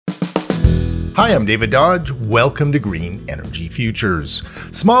Hi, I'm David Dodge. Welcome to Green Energy Futures.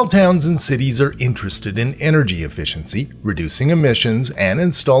 Small towns and cities are interested in energy efficiency, reducing emissions, and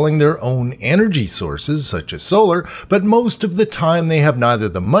installing their own energy sources such as solar, but most of the time they have neither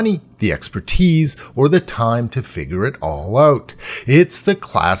the money, the expertise, or the time to figure it all out. It's the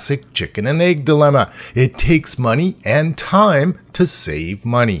classic chicken and egg dilemma. It takes money and time to save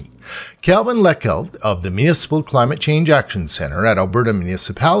money. Calvin Leckelt of the Municipal Climate Change Action Centre at Alberta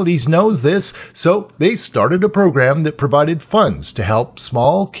Municipalities knows this, so they started a program that provided funds to help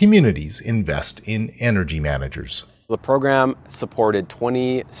small communities invest in energy managers. The program supported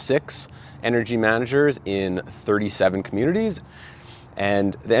 26 energy managers in 37 communities,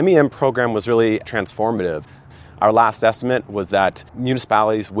 and the MEM program was really transformative. Our last estimate was that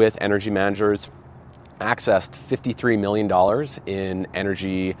municipalities with energy managers accessed $53 million in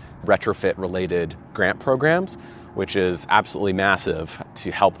energy retrofit-related grant programs, which is absolutely massive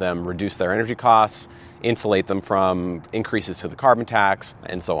to help them reduce their energy costs, insulate them from increases to the carbon tax,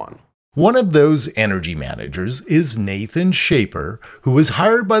 and so on. One of those energy managers is Nathan Schaper, who was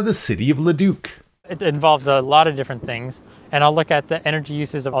hired by the city of Leduc. It involves a lot of different things, and I'll look at the energy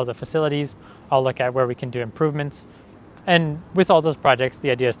uses of all the facilities, I'll look at where we can do improvements, and with all those projects,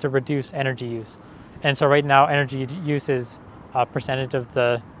 the idea is to reduce energy use. And so right now, energy use is a percentage of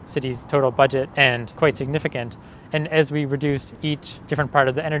the city's total budget and quite significant. And as we reduce each different part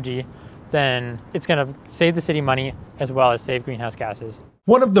of the energy, then it's going to save the city money as well as save greenhouse gases.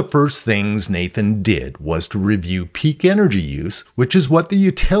 One of the first things Nathan did was to review peak energy use, which is what the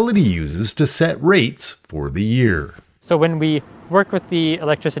utility uses to set rates for the year. So when we work with the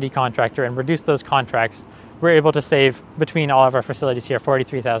electricity contractor and reduce those contracts, we're able to save between all of our facilities here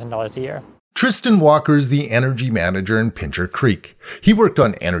 $43,000 a year. Tristan Walker is the energy manager in Pincher Creek. He worked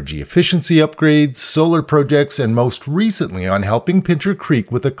on energy efficiency upgrades, solar projects, and most recently on helping Pincher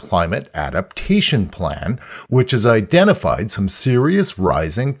Creek with a climate adaptation plan, which has identified some serious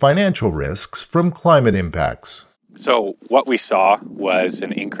rising financial risks from climate impacts. So what we saw was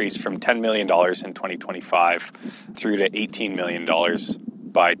an increase from $10 million in 2025 through to $18 million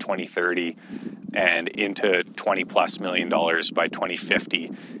by 2030 and into $20 plus million by 2050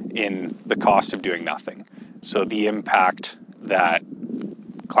 in the cost of doing nothing. So the impact that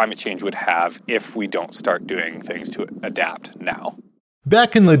climate change would have if we don't start doing things to adapt now.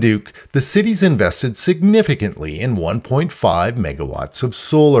 Back in Leduc, the city's invested significantly in 1.5 megawatts of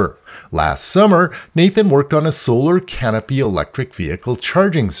solar. Last summer, Nathan worked on a solar canopy electric vehicle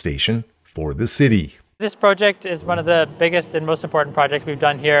charging station for the city. This project is one of the biggest and most important projects we've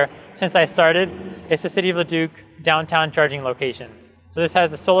done here since I started. It's the City of Leduc downtown charging location. So this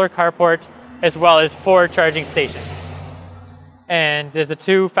has a solar carport as well as 4 charging stations. And there's the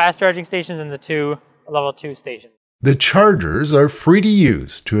 2 fast charging stations and the 2 level 2 stations. The chargers are free to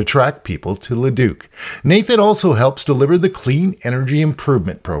use to attract people to Leduc. Nathan also helps deliver the Clean Energy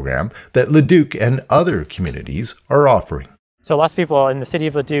Improvement Program that Leduc and other communities are offering. So lots of people in the city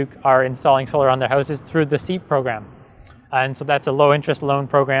of Leduc are installing solar on their houses through the SEEP program. And so that's a low interest loan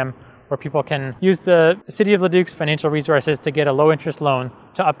program where people can use the city of Leduc's financial resources to get a low interest loan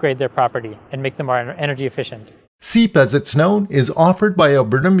to upgrade their property and make them more energy efficient. SEEP, as it's known, is offered by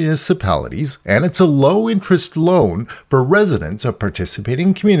Alberta municipalities, and it's a low-interest loan for residents of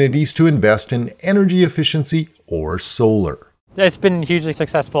participating communities to invest in energy efficiency or solar. It's been hugely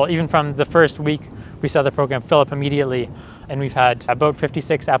successful. Even from the first week, we saw the program fill up immediately, and we've had about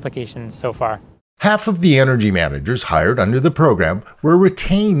 56 applications so far. Half of the energy managers hired under the program were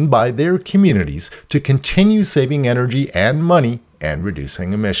retained by their communities to continue saving energy and money and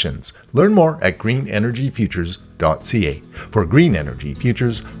reducing emissions. Learn more at greenenergyfutures.ca. For Green Energy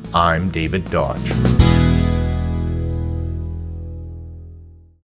Futures, I'm David Dodge.